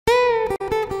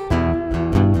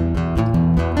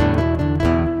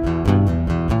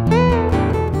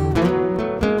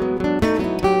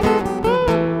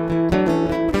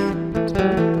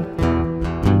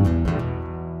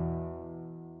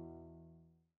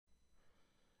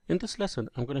In this lesson,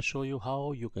 I'm going to show you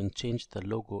how you can change the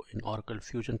logo in Oracle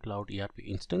Fusion Cloud ERP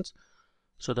instance.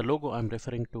 So the logo I'm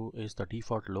referring to is the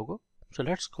default logo. So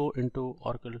let's go into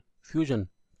Oracle Fusion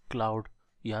Cloud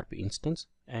ERP instance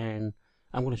and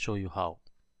I'm going to show you how.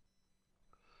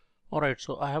 Alright,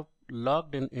 so I have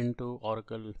logged in into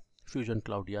Oracle Fusion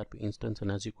Cloud ERP instance, and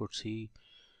as you could see,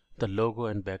 the logo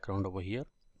and background over here.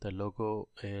 The logo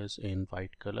is in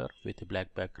white color with a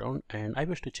black background, and I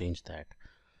wish to change that.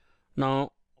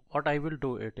 Now what I will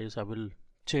do is I will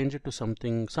change it to some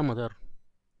other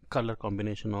color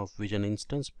combination of Vision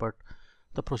instance, but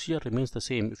the procedure remains the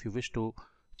same if you wish to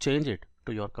change it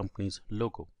to your company's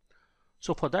logo.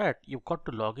 So for that, you've got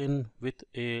to log in with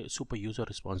a super user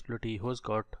responsibility who has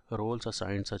got roles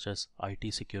assigned such as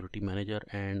IT security manager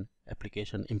and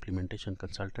application implementation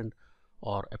consultant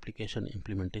or application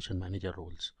implementation manager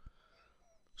roles.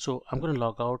 So I'm going to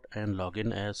log out and log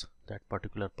in as that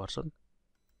particular person.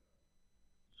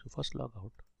 So first log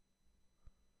out.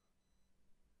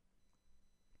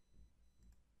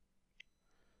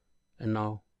 And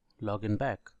now log in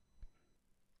back.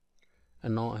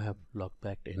 And now I have logged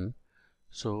back in.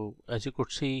 So as you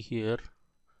could see here,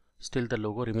 still the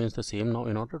logo remains the same. Now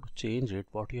in order to change it,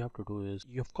 what you have to do is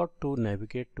you've got to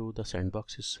navigate to the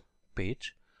Sandboxes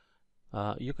page.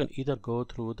 You can either go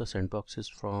through the Sandboxes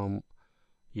from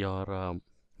your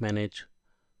manage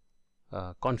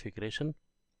configuration,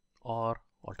 or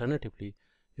alternatively,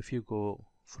 if you go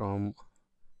from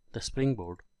the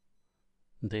Springboard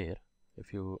there,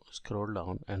 if you scroll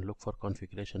down and look for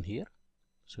configuration here,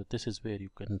 so this is where you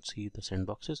can see the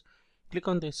Sandboxes. Click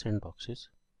on these Sandboxes,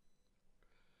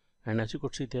 and as you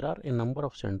could see, there are a number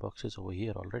of sandboxes over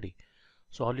here already.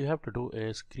 So all you have to do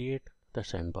is create the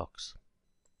sandbox,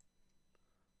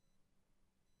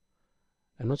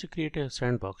 and once you create a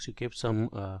sandbox, you give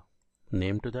some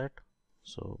name to that.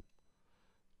 So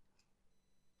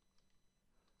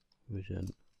Vision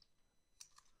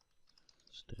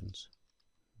instance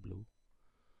blue,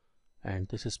 and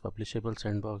this is publishable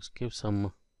sandbox. Give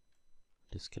some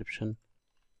description,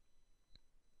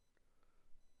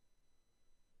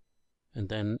 and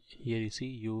then here you see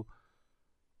you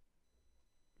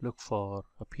look for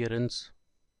appearance,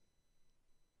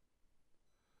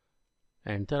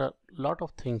 and there are a lot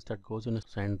of things that goes in a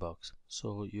sandbox,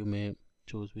 so you may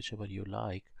choose whichever you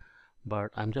like,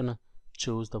 but I'm gonna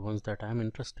choose the ones that I'm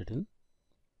interested in.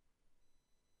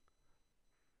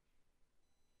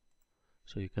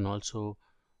 So you can also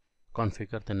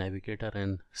configure the navigator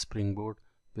and springboard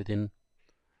within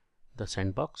the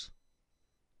sandbox.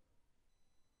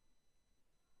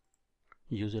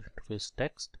 User interface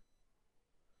text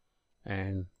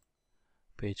and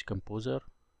page composer,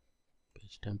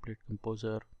 page template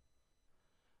composer,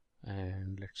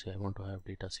 and let's say I want to have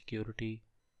data security,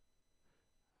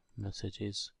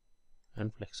 messages,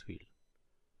 and flex field.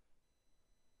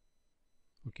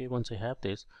 Okay, once I have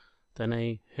this, then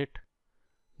I hit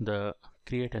the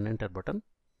create and enter button.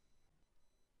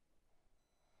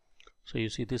 So you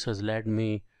see this has led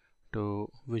me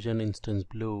to Vision Instance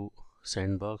Blue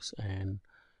sandbox, and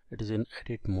it is in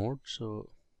edit mode. So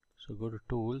go to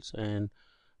tools and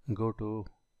go to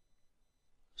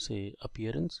say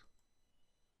appearance.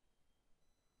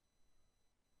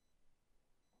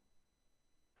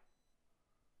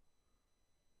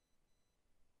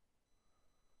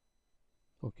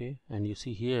 Okay, and you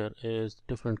see here is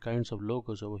different kinds of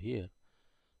logos over here.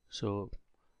 So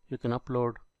you can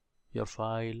upload your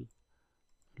file,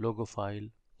 logo file,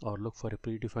 or look for a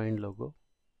predefined logo,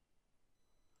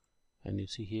 and you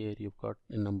see here you've got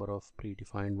a number of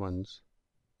predefined ones.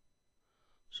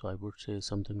 So I would say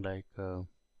something like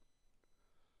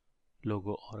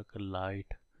logo Oracle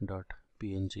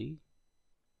Lite.png,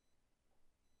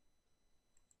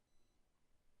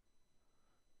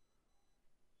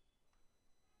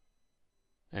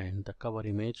 and the cover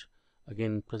image,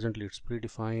 again presently it's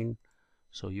predefined,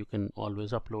 so you can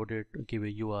always upload it, give a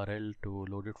URL to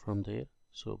load it from there.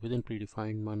 So within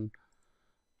predefined one,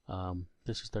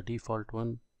 this is the default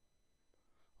one,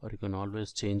 or you can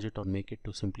always change it or make it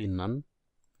to simply none.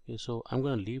 Okay, so I'm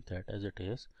going to leave that as it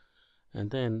is,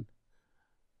 and then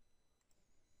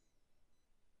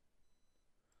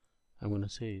I'm going to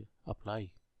say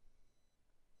apply.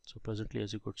 So presently,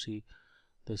 as you could see,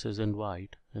 this is in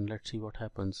white, and let's see what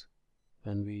happens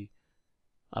when we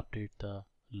update the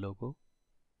logo.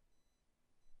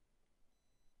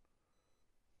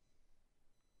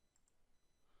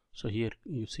 So here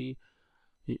you see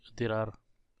there are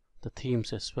the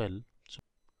themes as well. So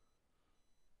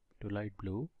to light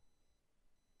blue,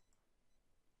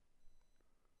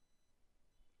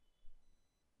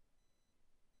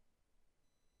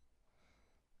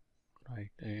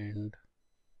 right, and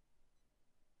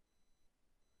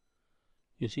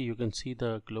You see, you can see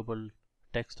the global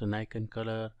text and icon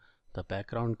color, the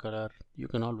background color. You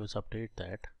can always update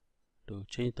that to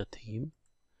change the theme.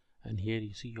 And here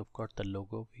you see you've got the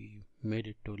logo. We made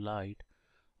it to light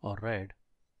or red,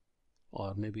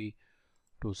 or maybe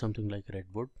to something like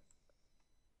redwood.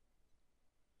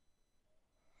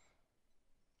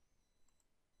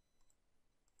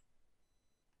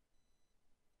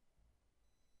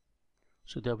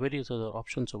 So there are various other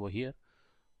options over here,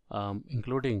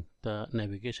 including the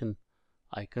navigation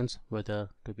icons, whether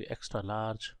to be extra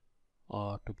large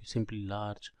or to be simply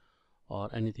large or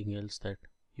anything else that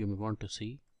you may want to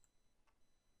see.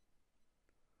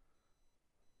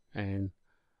 And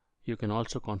you can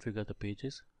also configure the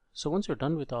pages. So once you're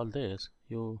done with all this,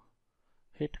 you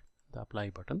hit the apply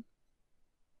button,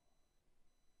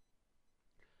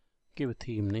 give a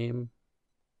theme name,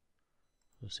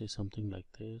 say something like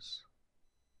this.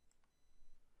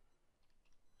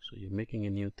 So you're making a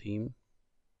new theme.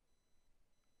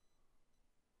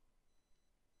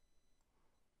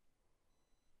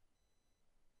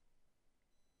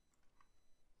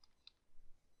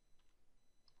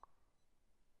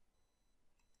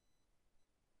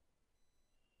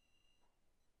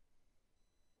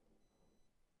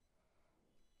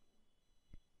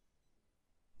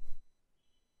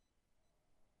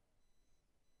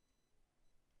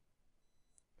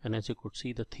 And as you could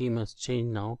see, the theme has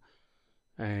changed now,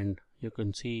 and you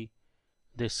can see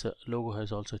this logo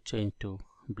has also changed to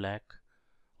black,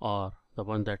 or the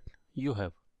one that you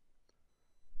have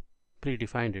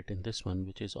predefined it in this one,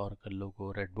 which is Oracle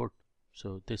logo redwood.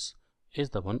 So this is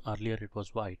the one. Earlier it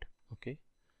was white. Okay,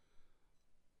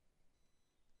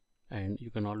 and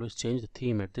you can always change the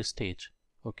theme at this stage.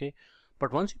 Okay,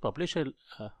 but once you publish a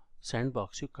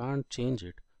sandbox, you can't change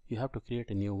it. You have to create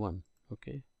a new one.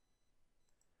 Okay,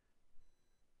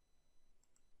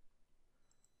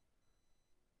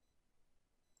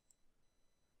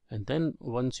 and then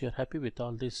once you're happy with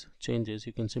all these changes,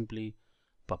 you can simply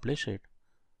publish it.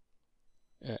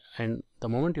 And the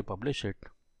moment you publish it,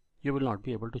 you will not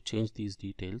be able to change these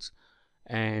details.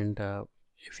 And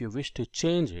if you wish to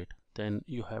change it, then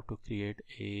you have to create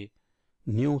a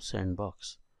new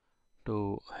sandbox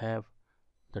to have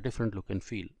the different look and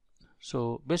feel.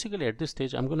 So basically at this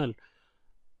stage, I'm going to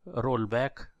roll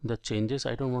back the changes.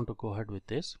 I don't want to go ahead with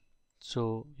this.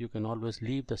 So you can always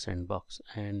leave the sandbox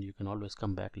and you can always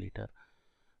come back later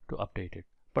to update it.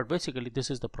 But basically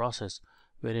this is the process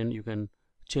wherein you can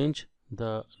change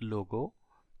the logo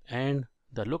and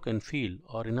the look and feel,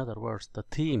 or in other words, the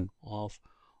theme of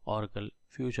Oracle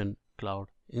Fusion Cloud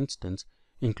instance,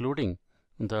 including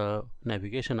the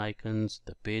navigation icons,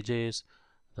 the pages,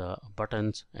 the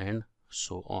buttons, and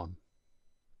so on.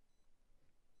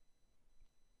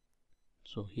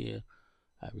 So here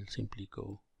I will simply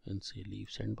go and say leave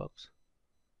sandbox.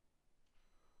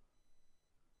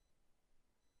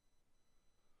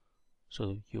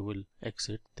 So you will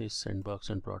exit this sandbox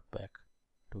and brought back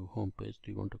to home page.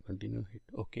 Do you want to continue? Hit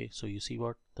OK. So you see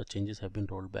what the changes have been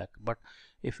rolled back. But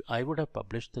if I would have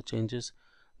published the changes,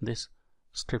 this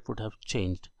script would have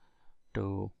changed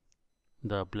to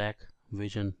the black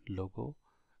vision logo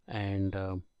and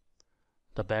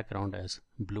the background as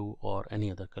blue or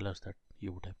any other colors that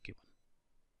you would have given.